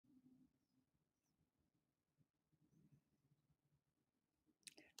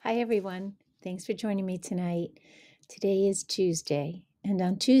Hi, everyone. Thanks for joining me tonight. Today is Tuesday, and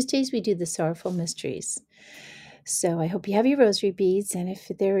on Tuesdays, we do the Sorrowful Mysteries. So I hope you have your rosary beads, and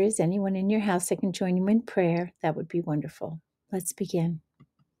if there is anyone in your house that can join you in prayer, that would be wonderful. Let's begin.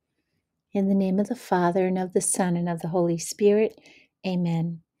 In the name of the Father, and of the Son, and of the Holy Spirit,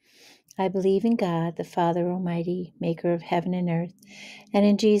 amen. I believe in God, the Father Almighty, maker of heaven and earth, and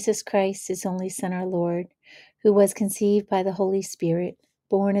in Jesus Christ, his only Son, our Lord, who was conceived by the Holy Spirit,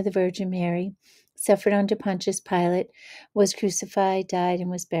 born of the Virgin Mary, suffered under Pontius Pilate, was crucified, died, and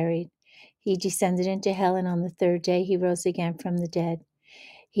was buried. He descended into hell, and on the third day he rose again from the dead.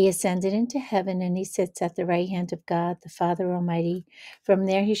 He ascended into heaven, and he sits at the right hand of God, the Father Almighty. From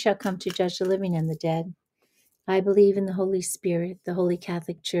there he shall come to judge the living and the dead. I believe in the Holy Spirit, the Holy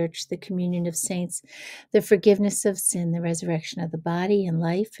Catholic Church, the communion of saints, the forgiveness of sin, the resurrection of the body, and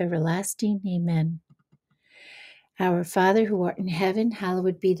life everlasting. Amen. Our Father, who art in heaven,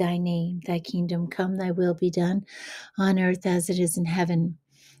 hallowed be thy name. Thy kingdom come, thy will be done, on earth as it is in heaven.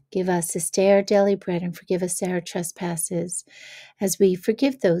 Give us this day our daily bread, and forgive us our trespasses, as we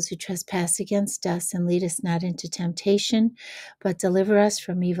forgive those who trespass against us. And lead us not into temptation, but deliver us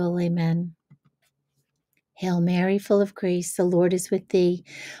from evil. Amen. Hail Mary, full of grace, the Lord is with thee.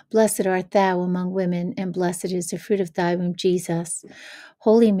 Blessed art thou among women, and blessed is the fruit of thy womb, Jesus.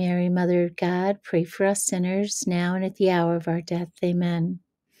 Holy Mary, Mother of God, pray for us sinners, now and at the hour of our death. Amen.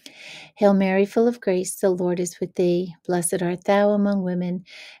 Hail Mary, full of grace, the Lord is with thee. Blessed art thou among women,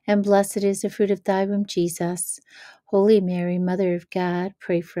 and blessed is the fruit of thy womb, Jesus. Holy Mary, Mother of God,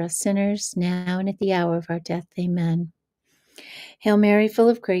 pray for us sinners, now and at the hour of our death. Amen. Hail Mary, full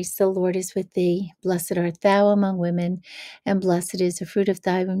of grace, the Lord is with thee. Blessed art thou among women, and blessed is the fruit of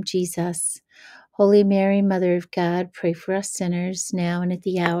thy womb, Jesus. Holy Mary, Mother of God, pray for us sinners, now and at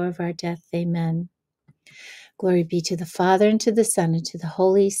the hour of our death. Amen. Glory be to the Father, and to the Son, and to the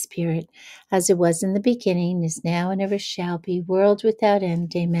Holy Spirit, as it was in the beginning, is now, and ever shall be, world without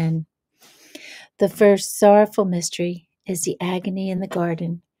end. Amen. The first sorrowful mystery is the agony in the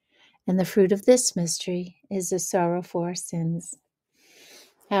garden, and the fruit of this mystery is the sorrow for our sins.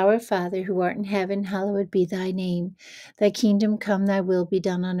 Our Father, who art in heaven, hallowed be thy name. Thy kingdom come, thy will be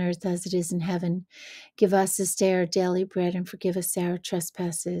done on earth as it is in heaven. Give us this day our daily bread, and forgive us our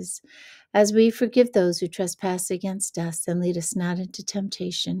trespasses, as we forgive those who trespass against us. And lead us not into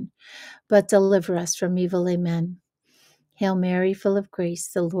temptation, but deliver us from evil. Amen. Hail Mary, full of grace,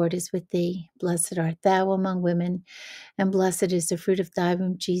 the Lord is with thee. Blessed art thou among women, and blessed is the fruit of thy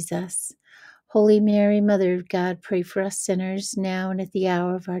womb, Jesus. Holy Mary, Mother of God, pray for us sinners, now and at the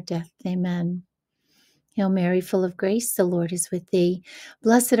hour of our death. Amen. Hail Mary, full of grace, the Lord is with thee.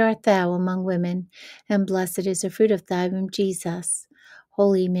 Blessed art thou among women, and blessed is the fruit of thy womb, Jesus.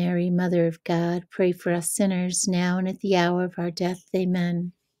 Holy Mary, Mother of God, pray for us sinners, now and at the hour of our death.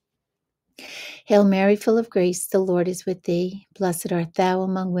 Amen. Hail Mary, full of grace, the Lord is with thee. Blessed art thou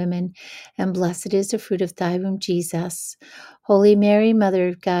among women, and blessed is the fruit of thy womb, Jesus. Holy Mary, Mother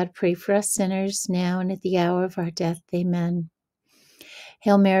of God, pray for us sinners, now and at the hour of our death. Amen.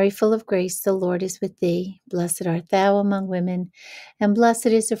 Hail Mary, full of grace, the Lord is with thee. Blessed art thou among women, and blessed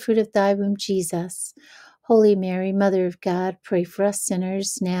is the fruit of thy womb, Jesus. Holy Mary, Mother of God, pray for us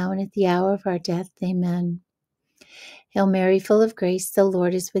sinners, now and at the hour of our death. Amen. Hail Mary, full of grace, the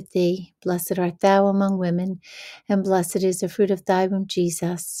Lord is with thee. Blessed art thou among women, and blessed is the fruit of thy womb,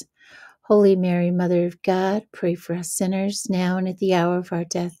 Jesus. Holy Mary, Mother of God, pray for us sinners, now and at the hour of our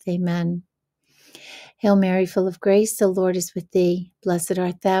death. Amen. Hail Mary, full of grace, the Lord is with thee. Blessed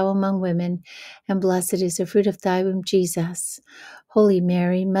art thou among women, and blessed is the fruit of thy womb, Jesus. Holy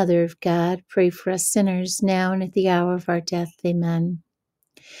Mary, Mother of God, pray for us sinners, now and at the hour of our death. Amen.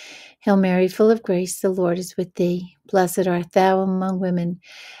 Hail Mary, full of grace, the Lord is with thee. Blessed art thou among women,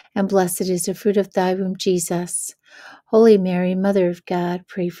 and blessed is the fruit of thy womb, Jesus. Holy Mary, Mother of God,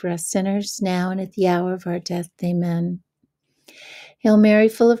 pray for us sinners, now and at the hour of our death. Amen. Hail Mary,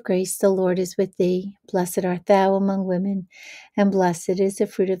 full of grace, the Lord is with thee. Blessed art thou among women, and blessed is the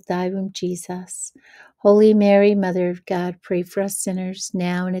fruit of thy womb, Jesus. Holy Mary, Mother of God, pray for us sinners,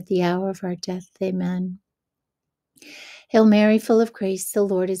 now and at the hour of our death. Amen. Hail Mary, full of grace, the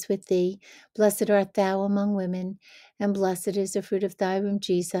Lord is with thee. Blessed art thou among women, and blessed is the fruit of thy womb,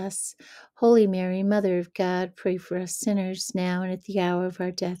 Jesus. Holy Mary, Mother of God, pray for us sinners, now and at the hour of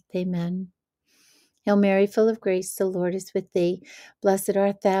our death. Amen. Hail Mary, full of grace, the Lord is with thee. Blessed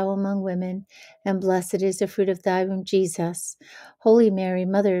art thou among women, and blessed is the fruit of thy womb, Jesus. Holy Mary,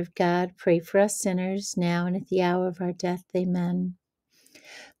 Mother of God, pray for us sinners, now and at the hour of our death. Amen.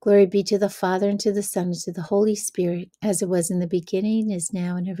 Glory be to the Father, and to the Son, and to the Holy Spirit, as it was in the beginning, is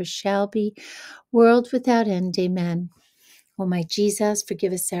now, and ever shall be, world without end. Amen. O my Jesus,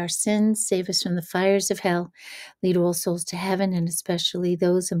 forgive us our sins, save us from the fires of hell, lead all souls to heaven, and especially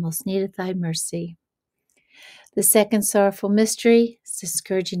those in most need of thy mercy. The second sorrowful mystery is the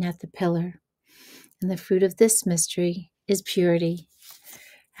scourging at the pillar, and the fruit of this mystery is purity.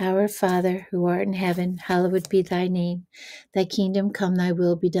 Our Father, who art in heaven, hallowed be thy name. Thy kingdom come, thy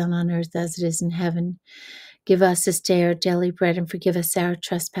will be done on earth as it is in heaven. Give us this day our daily bread, and forgive us our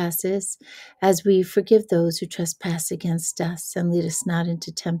trespasses, as we forgive those who trespass against us. And lead us not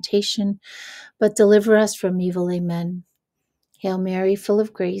into temptation, but deliver us from evil. Amen. Hail Mary, full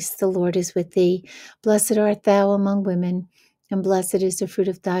of grace, the Lord is with thee. Blessed art thou among women, and blessed is the fruit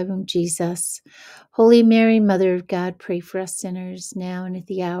of thy womb, Jesus. Holy Mary, Mother of God, pray for us sinners, now and at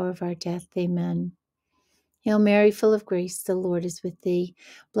the hour of our death. Amen. Hail Mary, full of grace, the Lord is with thee.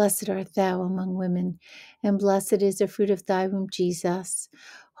 Blessed art thou among women, and blessed is the fruit of thy womb, Jesus.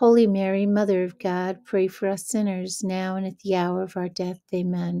 Holy Mary, Mother of God, pray for us sinners, now and at the hour of our death.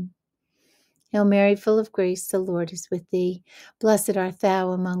 Amen. Hail Mary, full of grace, the Lord is with thee. Blessed art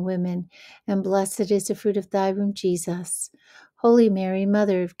thou among women, and blessed is the fruit of thy womb, Jesus. Holy Mary,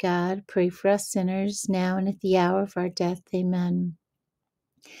 Mother of God, pray for us sinners, now and at the hour of our death. Amen.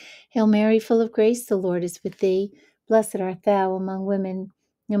 Hail Mary, full of grace, the Lord is with thee. Blessed art thou among women,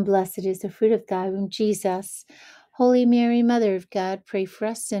 and blessed is the fruit of thy womb, Jesus. Holy Mary, Mother of God, pray for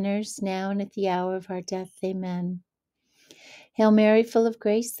us sinners, now and at the hour of our death. Amen. Hail Mary, full of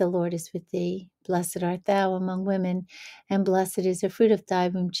grace, the Lord is with thee. Blessed art thou among women, and blessed is the fruit of thy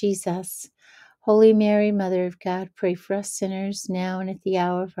womb, Jesus. Holy Mary, Mother of God, pray for us sinners, now and at the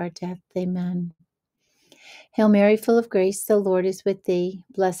hour of our death. Amen. Hail Mary, full of grace, the Lord is with thee.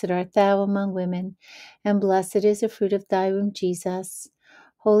 Blessed art thou among women, and blessed is the fruit of thy womb, Jesus.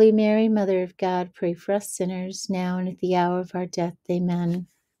 Holy Mary, Mother of God, pray for us sinners, now and at the hour of our death. Amen.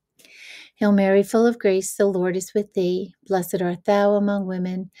 Hail Mary, full of grace, the Lord is with thee. Blessed art thou among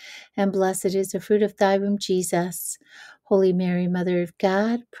women, and blessed is the fruit of thy womb, Jesus. Holy Mary, Mother of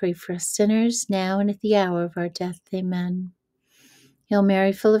God, pray for us sinners, now and at the hour of our death. Amen. Hail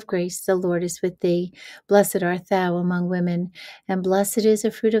Mary, full of grace, the Lord is with thee. Blessed art thou among women, and blessed is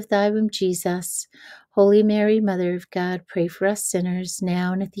the fruit of thy womb, Jesus. Holy Mary, Mother of God, pray for us sinners,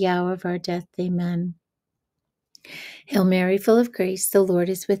 now and at the hour of our death. Amen. Hail Mary, full of grace, the Lord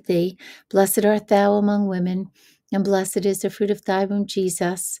is with thee. Blessed art thou among women, and blessed is the fruit of thy womb,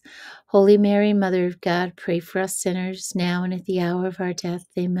 Jesus. Holy Mary, Mother of God, pray for us sinners, now and at the hour of our death.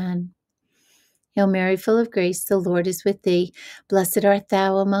 Amen. Hail Mary, full of grace, the Lord is with thee. Blessed art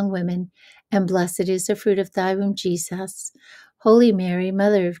thou among women, and blessed is the fruit of thy womb, Jesus. Holy Mary,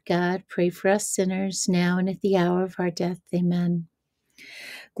 Mother of God, pray for us sinners, now and at the hour of our death. Amen.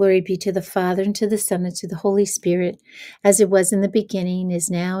 Glory be to the Father, and to the Son, and to the Holy Spirit, as it was in the beginning, is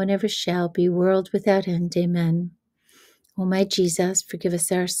now, and ever shall be, world without end. Amen. O my Jesus, forgive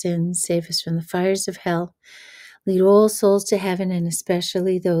us our sins, save us from the fires of hell, lead all souls to heaven, and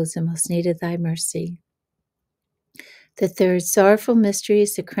especially those in most need of thy mercy. The third sorrowful mystery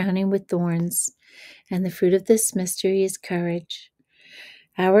is the crowning with thorns, and the fruit of this mystery is courage.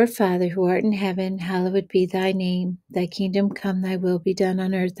 Our Father, who art in heaven, hallowed be thy name. Thy kingdom come, thy will be done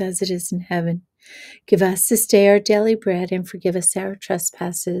on earth as it is in heaven. Give us this day our daily bread, and forgive us our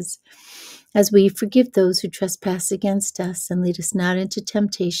trespasses, as we forgive those who trespass against us. And lead us not into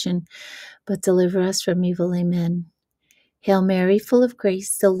temptation, but deliver us from evil. Amen. Hail Mary, full of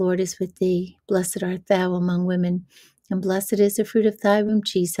grace, the Lord is with thee. Blessed art thou among women, and blessed is the fruit of thy womb,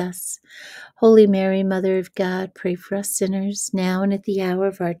 Jesus. Holy Mary, Mother of God, pray for us sinners, now and at the hour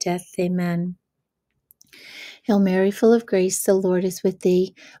of our death. Amen. Hail Mary, full of grace, the Lord is with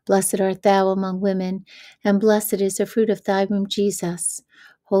thee. Blessed art thou among women, and blessed is the fruit of thy womb, Jesus.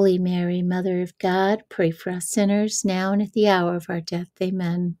 Holy Mary, Mother of God, pray for us sinners, now and at the hour of our death.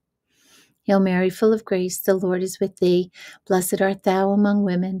 Amen. Hail Mary, full of grace, the Lord is with thee. Blessed art thou among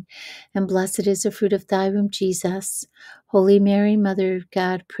women, and blessed is the fruit of thy womb, Jesus. Holy Mary, Mother of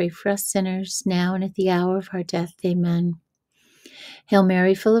God, pray for us sinners, now and at the hour of our death. Amen. Hail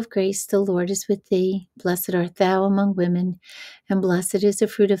Mary, full of grace, the Lord is with thee. Blessed art thou among women, and blessed is the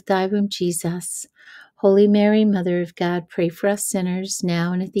fruit of thy womb, Jesus. Holy Mary, Mother of God, pray for us sinners,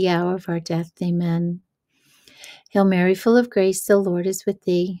 now and at the hour of our death. Amen. Hail Mary, full of grace, the Lord is with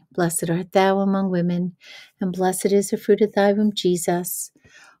thee. Blessed art thou among women, and blessed is the fruit of thy womb, Jesus.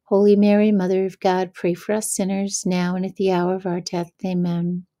 Holy Mary, Mother of God, pray for us sinners, now and at the hour of our death.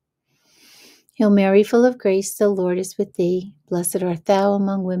 Amen. Hail Mary, full of grace, the Lord is with thee. Blessed art thou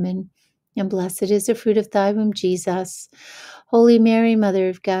among women, and blessed is the fruit of thy womb, Jesus. Holy Mary, Mother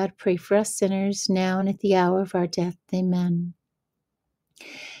of God, pray for us sinners, now and at the hour of our death. Amen.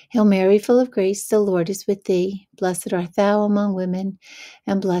 Hail Mary, full of grace, the Lord is with thee. Blessed art thou among women,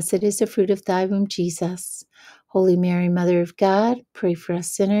 and blessed is the fruit of thy womb, Jesus. Holy Mary, Mother of God, pray for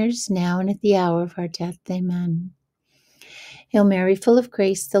us sinners, now and at the hour of our death. Amen. Hail Mary, full of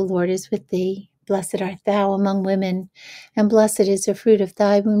grace, the Lord is with thee. Blessed art thou among women, and blessed is the fruit of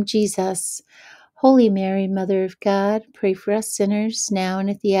thy womb, Jesus. Holy Mary, Mother of God, pray for us sinners, now and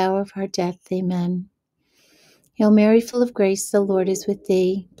at the hour of our death. Amen. Hail Mary, full of grace, the Lord is with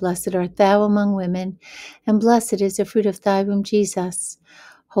thee. Blessed art thou among women, and blessed is the fruit of thy womb, Jesus.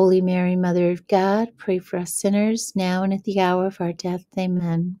 Holy Mary, Mother of God, pray for us sinners, now and at the hour of our death.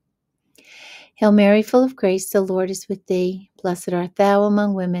 Amen. Hail Mary, full of grace, the Lord is with thee. Blessed art thou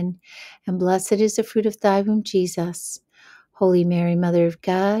among women, and blessed is the fruit of thy womb, Jesus. Holy Mary, Mother of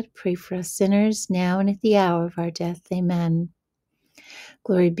God, pray for us sinners, now and at the hour of our death. Amen.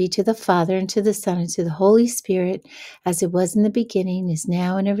 Glory be to the Father, and to the Son, and to the Holy Spirit, as it was in the beginning, is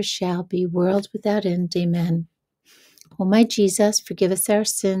now, and ever shall be, world without end. Amen. O my Jesus, forgive us our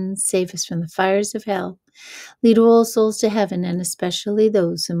sins, save us from the fires of hell. Lead all souls to heaven, and especially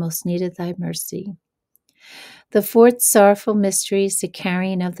those who most needed thy mercy. The fourth sorrowful mystery is the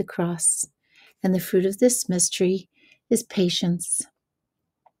carrying of the cross, and the fruit of this mystery is patience.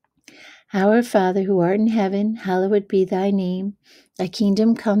 Our Father, who art in heaven, hallowed be thy name. Thy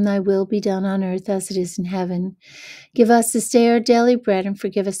kingdom come, thy will be done on earth as it is in heaven. Give us this day our daily bread, and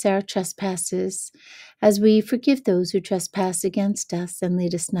forgive us our trespasses, as we forgive those who trespass against us. And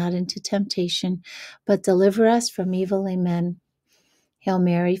lead us not into temptation, but deliver us from evil. Amen. Hail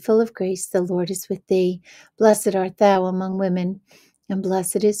Mary, full of grace, the Lord is with thee. Blessed art thou among women, and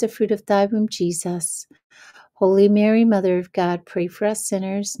blessed is the fruit of thy womb, Jesus. Holy Mary, Mother of God, pray for us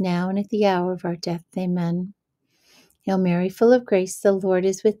sinners, now and at the hour of our death. Amen. Hail Mary, full of grace, the Lord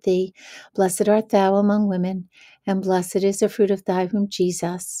is with thee. Blessed art thou among women, and blessed is the fruit of thy womb,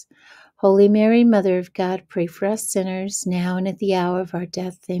 Jesus. Holy Mary, Mother of God, pray for us sinners, now and at the hour of our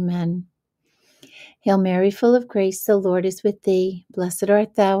death. Amen. Hail Mary, full of grace, the Lord is with thee. Blessed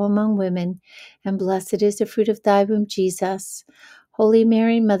art thou among women, and blessed is the fruit of thy womb, Jesus. Holy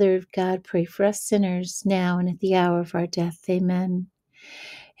Mary, Mother of God, pray for us sinners, now and at the hour of our death. Amen.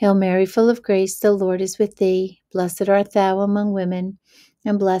 Hail Mary, full of grace, the Lord is with thee. Blessed art thou among women,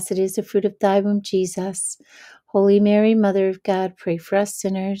 and blessed is the fruit of thy womb, Jesus. Holy Mary, Mother of God, pray for us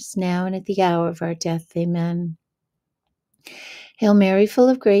sinners, now and at the hour of our death. Amen. Hail Mary, full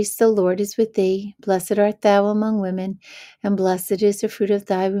of grace, the Lord is with thee. Blessed art thou among women, and blessed is the fruit of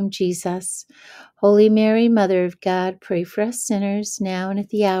thy womb, Jesus. Holy Mary, Mother of God, pray for us sinners, now and at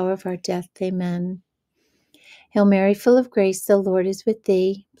the hour of our death. Amen. Hail Mary, full of grace, the Lord is with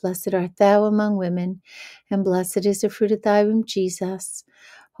thee. Blessed art thou among women, and blessed is the fruit of thy womb, Jesus.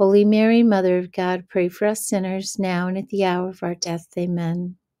 Holy Mary, Mother of God, pray for us sinners, now and at the hour of our death.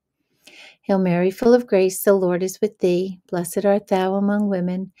 Amen. Hail Mary, full of grace, the Lord is with thee. Blessed art thou among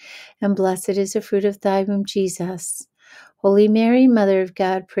women, and blessed is the fruit of thy womb, Jesus. Holy Mary, Mother of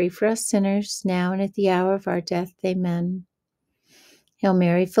God, pray for us sinners, now and at the hour of our death. Amen. Hail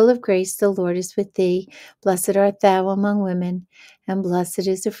Mary, full of grace, the Lord is with thee. Blessed art thou among women, and blessed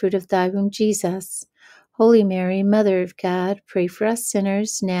is the fruit of thy womb, Jesus. Holy Mary, Mother of God, pray for us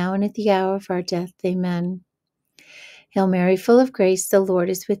sinners, now and at the hour of our death. Amen. Hail Mary, full of grace, the Lord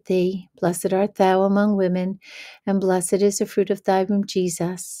is with thee. Blessed art thou among women, and blessed is the fruit of thy womb,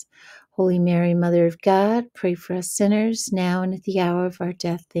 Jesus. Holy Mary, Mother of God, pray for us sinners, now and at the hour of our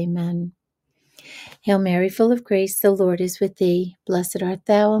death. Amen. Hail Mary, full of grace, the Lord is with thee. Blessed art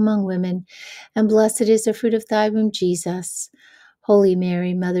thou among women, and blessed is the fruit of thy womb, Jesus. Holy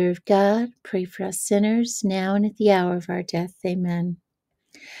Mary, Mother of God, pray for us sinners, now and at the hour of our death. Amen.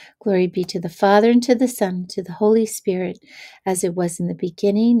 Glory be to the Father, and to the Son, and to the Holy Spirit, as it was in the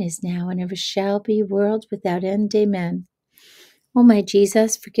beginning, is now, and ever shall be, world without end. Amen. O my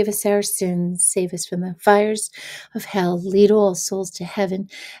Jesus, forgive us our sins, save us from the fires of hell, lead all souls to heaven,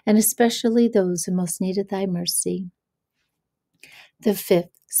 and especially those who most needed thy mercy. The fifth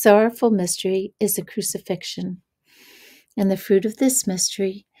sorrowful mystery is the crucifixion, and the fruit of this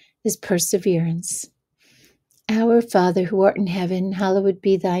mystery is perseverance. Our Father, who art in heaven, hallowed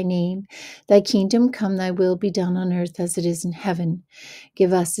be thy name. Thy kingdom come, thy will be done on earth as it is in heaven.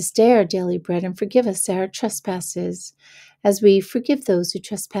 Give us this day our daily bread, and forgive us our trespasses, as we forgive those who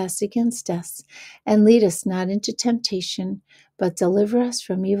trespass against us. And lead us not into temptation, but deliver us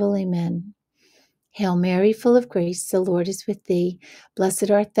from evil. Amen. Hail Mary, full of grace, the Lord is with thee. Blessed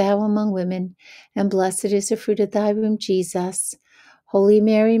art thou among women, and blessed is the fruit of thy womb, Jesus. Holy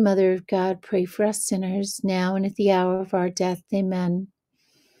Mary, Mother of God, pray for us sinners, now and at the hour of our death. Amen.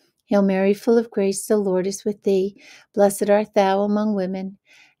 Hail Mary, full of grace, the Lord is with thee. Blessed art thou among women,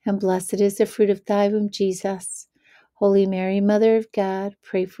 and blessed is the fruit of thy womb, Jesus. Holy Mary, Mother of God,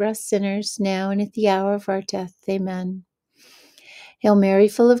 pray for us sinners, now and at the hour of our death. Amen. Hail Mary,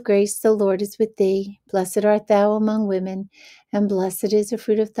 full of grace, the Lord is with thee. Blessed art thou among women, and blessed is the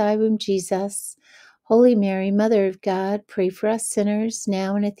fruit of thy womb, Jesus. Holy Mary, Mother of God, pray for us sinners,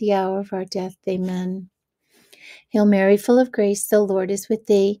 now and at the hour of our death. Amen. Hail Mary, full of grace, the Lord is with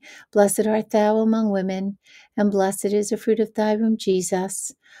thee. Blessed art thou among women, and blessed is the fruit of thy womb,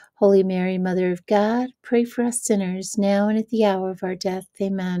 Jesus. Holy Mary, Mother of God, pray for us sinners, now and at the hour of our death.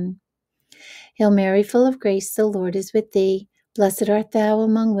 Amen. Hail Mary, full of grace, the Lord is with thee. Blessed art thou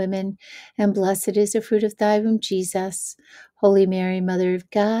among women, and blessed is the fruit of thy womb, Jesus. Holy Mary, Mother of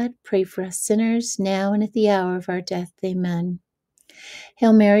God, pray for us sinners, now and at the hour of our death. Amen.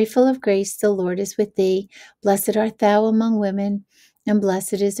 Hail Mary, full of grace, the Lord is with thee. Blessed art thou among women, and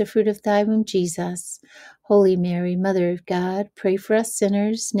blessed is the fruit of thy womb, Jesus. Holy Mary, Mother of God, pray for us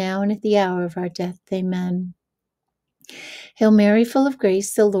sinners, now and at the hour of our death. Amen. Hail Mary, full of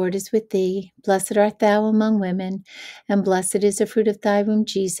grace, the Lord is with thee. Blessed art thou among women, and blessed is the fruit of thy womb,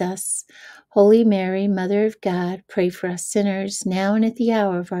 Jesus. Holy Mary, Mother of God, pray for us sinners, now and at the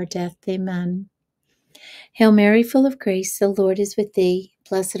hour of our death. Amen. Hail Mary, full of grace, the Lord is with thee.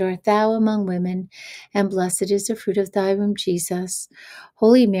 Blessed art thou among women, and blessed is the fruit of thy womb, Jesus.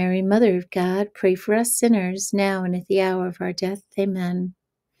 Holy Mary, Mother of God, pray for us sinners, now and at the hour of our death. Amen.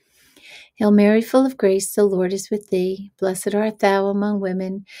 Hail Mary, full of grace, the Lord is with thee. Blessed art thou among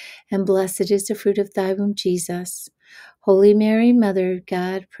women, and blessed is the fruit of thy womb, Jesus. Holy Mary, Mother of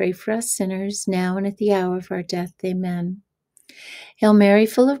God, pray for us sinners, now and at the hour of our death. Amen. Hail Mary,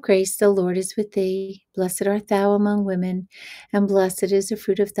 full of grace, the Lord is with thee. Blessed art thou among women, and blessed is the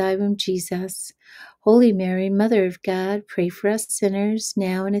fruit of thy womb, Jesus. Holy Mary, Mother of God, pray for us sinners,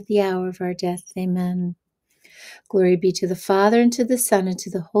 now and at the hour of our death. Amen. Glory be to the Father, and to the Son, and to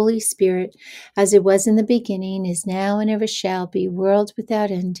the Holy Spirit, as it was in the beginning, is now, and ever shall be, world without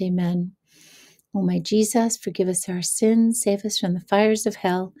end. Amen. O my Jesus, forgive us our sins, save us from the fires of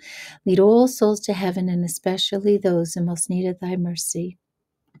hell, lead all souls to heaven, and especially those in most need of thy mercy.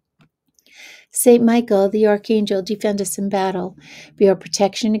 Saint Michael, the archangel, defend us in battle. Be our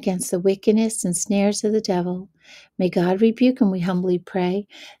protection against the wickedness and snares of the devil. May God rebuke him, we humbly pray.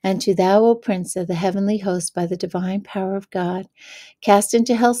 And to thou, O Prince of the heavenly host, by the divine power of God, cast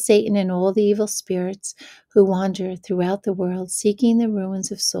into hell Satan and all the evil spirits who wander throughout the world, seeking the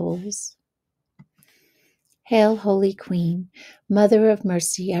ruins of souls. Hail, Holy Queen, Mother of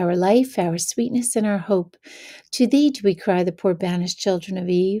mercy, our life, our sweetness, and our hope. To thee do we cry, the poor banished children of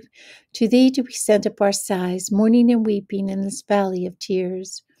Eve. To thee do we send up our sighs, mourning and weeping in this valley of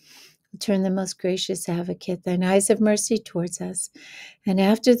tears. Turn the most gracious advocate thine eyes of mercy towards us, and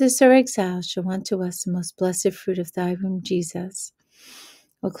after this our exile show unto us the most blessed fruit of thy womb, Jesus.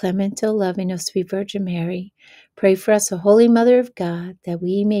 O clement, O loving, O sweet Virgin Mary, pray for us, O Holy Mother of God, that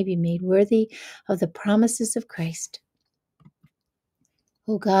we may be made worthy of the promises of Christ.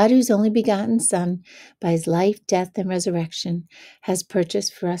 O God, whose only begotten Son, by his life, death, and resurrection, has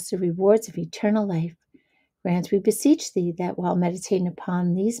purchased for us the rewards of eternal life, grant, we beseech thee, that while meditating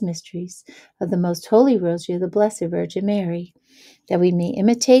upon these mysteries of the most holy Rosary of the Blessed Virgin Mary, that we may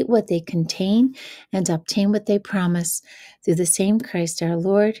imitate what they contain and obtain what they promise, through the same Christ our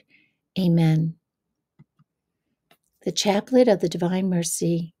Lord. Amen. The Chaplet of the Divine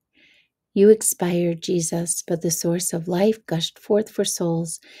Mercy. You expired, Jesus, but the source of life gushed forth for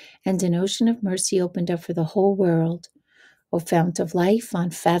souls, and an ocean of mercy opened up for the whole world. O fount of life,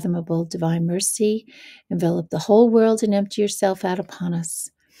 unfathomable divine mercy, envelop the whole world and empty yourself out upon us.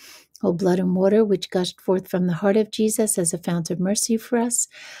 O blood and water which gushed forth from the heart of Jesus as a fount of mercy for us,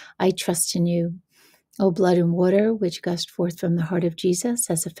 I trust in you. O blood and water which gushed forth from the heart of Jesus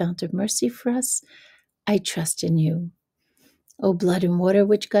as a fount of mercy for us, I trust in you. O blood and water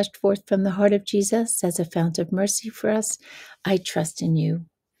which gushed forth from the heart of Jesus as a fount of mercy for us, I trust in you.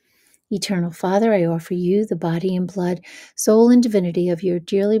 Eternal Father, I offer you the body and blood, soul and divinity of your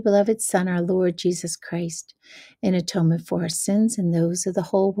dearly beloved Son, our Lord Jesus Christ, in atonement for our sins and those of the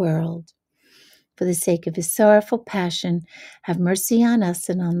whole world. For the sake of his sorrowful passion, have mercy on us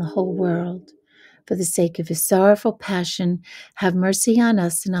and on the whole world. For the sake of his sorrowful passion, have mercy on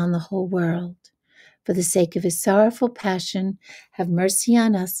us and on the whole world. For the sake of his sorrowful passion, have mercy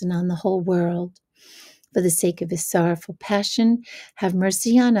on us and on the whole world. For the sake of his sorrowful passion, have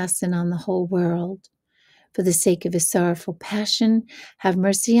mercy on us and on the whole world. For the sake of his sorrowful passion, have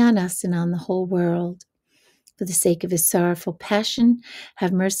mercy on us and on the whole world. For the sake of his sorrowful passion,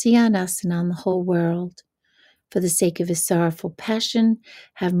 have mercy on us and on the whole world. For the sake of his sorrowful passion,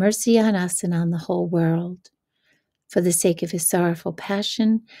 have mercy on us and on the whole world. For the sake of his sorrowful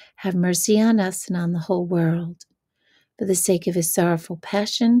passion, have mercy on us and on the whole world. For the sake of his sorrowful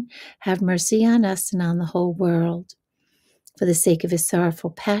passion, have mercy on us and on the whole world. For the sake of his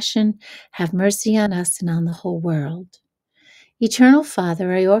sorrowful passion, have mercy on us and on the whole world. Eternal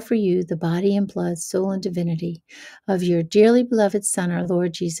Father, I offer you the body and blood, soul and divinity of your dearly beloved Son, our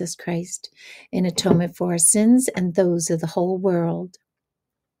Lord Jesus Christ, in atonement for our sins and those of the whole world.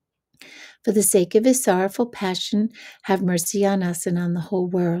 For the sake of his sorrowful passion, have mercy on us and on the whole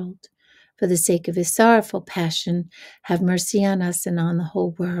world. For the sake of his sorrowful passion, have mercy on us and on the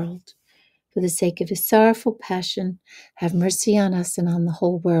whole world. For the sake of his sorrowful passion, have mercy on us and on the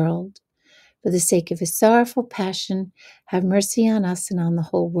whole world. For the sake of his sorrowful passion, have mercy on us and on the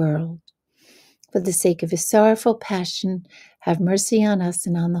whole world. For the sake of his sorrowful passion, have mercy on us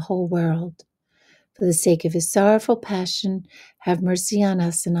and on the whole world. For the sake of his sorrowful passion, have mercy on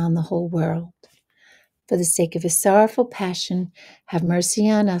us and on the whole world. For the sake of his sorrowful passion, have mercy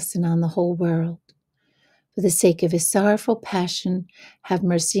on us and on the whole world. For the sake of his sorrowful passion, have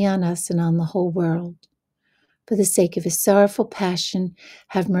mercy on us and on the whole world. For the sake of his sorrowful passion,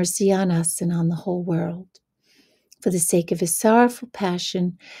 have mercy on us and on the whole world. For the sake of his sorrowful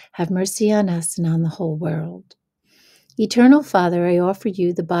passion, have mercy on us and on the whole world. Eternal Father, I offer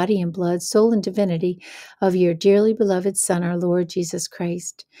you the body and blood, soul and divinity of your dearly beloved Son, our Lord Jesus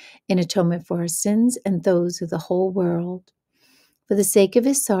Christ, in atonement for our sins and those of the whole world. For the sake of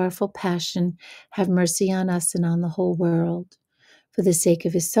his sorrowful passion, have mercy on us and on the whole world. For the sake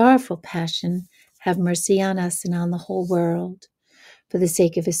of his sorrowful passion, have mercy on us and on the whole world. For the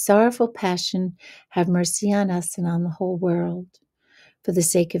sake of his sorrowful passion, have mercy on us and on the whole world. For the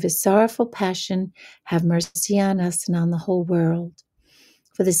sake of his sorrowful passion, have mercy on us and on the whole world.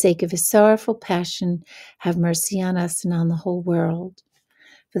 For the sake of his sorrowful passion, have mercy on us and on the whole world.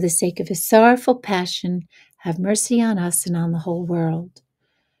 For the sake of his sorrowful passion, have mercy on us and on the whole world.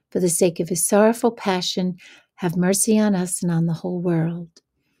 For the sake of his sorrowful passion, have mercy on us and on the whole world.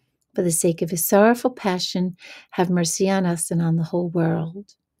 For the sake of his sorrowful passion, have mercy on us and on the whole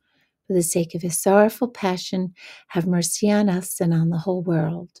world. For the sake of his sorrowful passion, have mercy on us and on the whole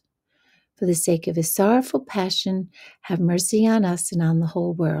world. For the sake of his sorrowful passion, have mercy on us and on the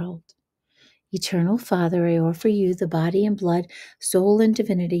whole world. Eternal Father, I offer you the body and blood, soul and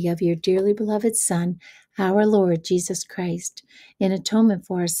divinity of your dearly beloved Son, our Lord Jesus Christ, in atonement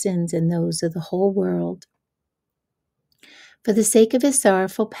for our sins and those of the whole world. For the sake of his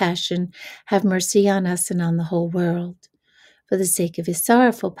sorrowful passion, have mercy on us and on the whole world. For the sake of his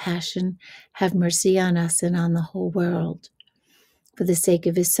sorrowful passion, have mercy on us and on the whole world. For the sake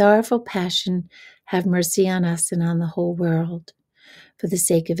of his sorrowful passion, have mercy on us and on the whole world. For the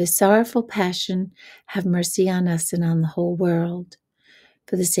sake of his sorrowful passion, have mercy on us and on the whole world.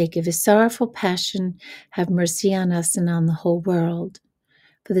 For the sake of his sorrowful passion, have mercy on us and on the whole world.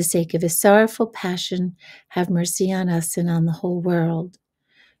 For the sake of his sorrowful passion, have mercy on us and on the whole world.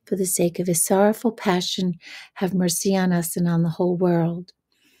 For the sake of his sorrowful passion, have mercy on us and on the whole world.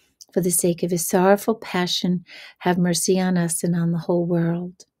 For the sake of his sorrowful passion, have mercy on us and on the whole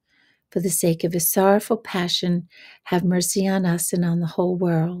world. For the sake of his sorrowful passion, have mercy on us and on the whole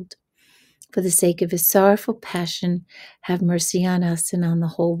world. For the sake of his sorrowful passion, have mercy on us and on the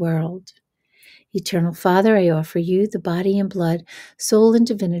whole world. Eternal Father, I offer you the body and blood, soul and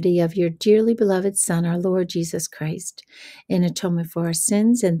divinity of your dearly beloved Son, our Lord Jesus Christ, in atonement for our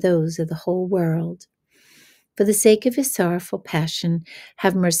sins and those of the whole world. For the sake of his sorrowful passion,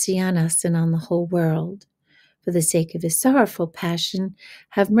 have mercy on us and on the whole world. For the sake of his sorrowful passion,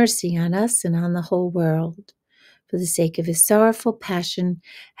 have mercy on us and on the whole world. For the sake of his sorrowful passion,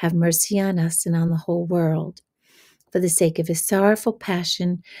 have mercy on us and on the whole world. For the sake of his sorrowful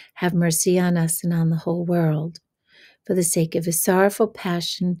passion, have mercy on us and on the whole world. For the sake of his sorrowful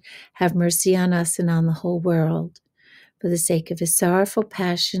passion, have mercy on us and on the whole world. For the sake of his sorrowful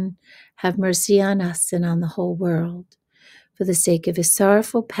passion, have mercy on us and on the whole world. For the sake of his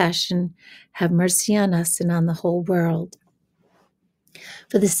sorrowful passion, have mercy on us and on the whole world.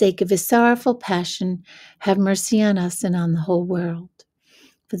 For the sake of his sorrowful passion, have mercy on us and on the whole world.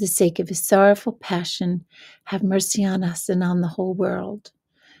 For the sake of his sorrowful passion, have mercy on us and on the whole world.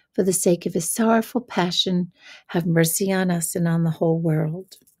 For the sake of his sorrowful passion, have mercy on us and on the whole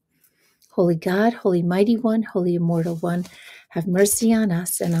world. Holy God, Holy Mighty One, Holy Immortal One, have mercy on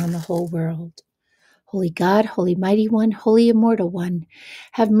us and on the whole world. Holy God, Holy Mighty One, Holy Immortal One,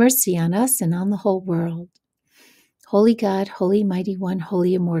 have mercy on us and on the whole world. Holy God, Holy Mighty One,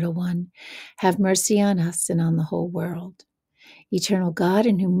 Holy Immortal One, have mercy on us and on the whole world. Eternal God,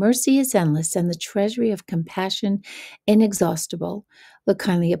 in whom mercy is endless and the treasury of compassion inexhaustible, Look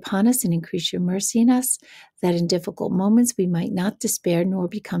kindly upon us and increase your mercy in us, that in difficult moments we might not despair nor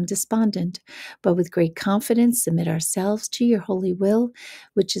become despondent, but with great confidence submit ourselves to your holy will,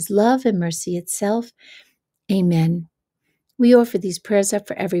 which is love and mercy itself. Amen. We offer these prayers up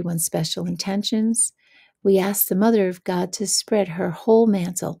for everyone's special intentions. We ask the Mother of God to spread her whole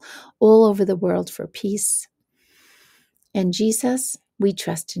mantle all over the world for peace. And Jesus, we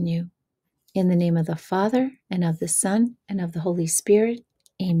trust in you. In the name of the Father, and of the Son, and of the Holy Spirit.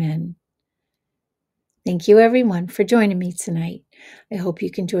 Amen. Thank you, everyone, for joining me tonight. I hope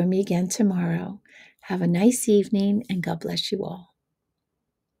you can join me again tomorrow. Have a nice evening, and God bless you all.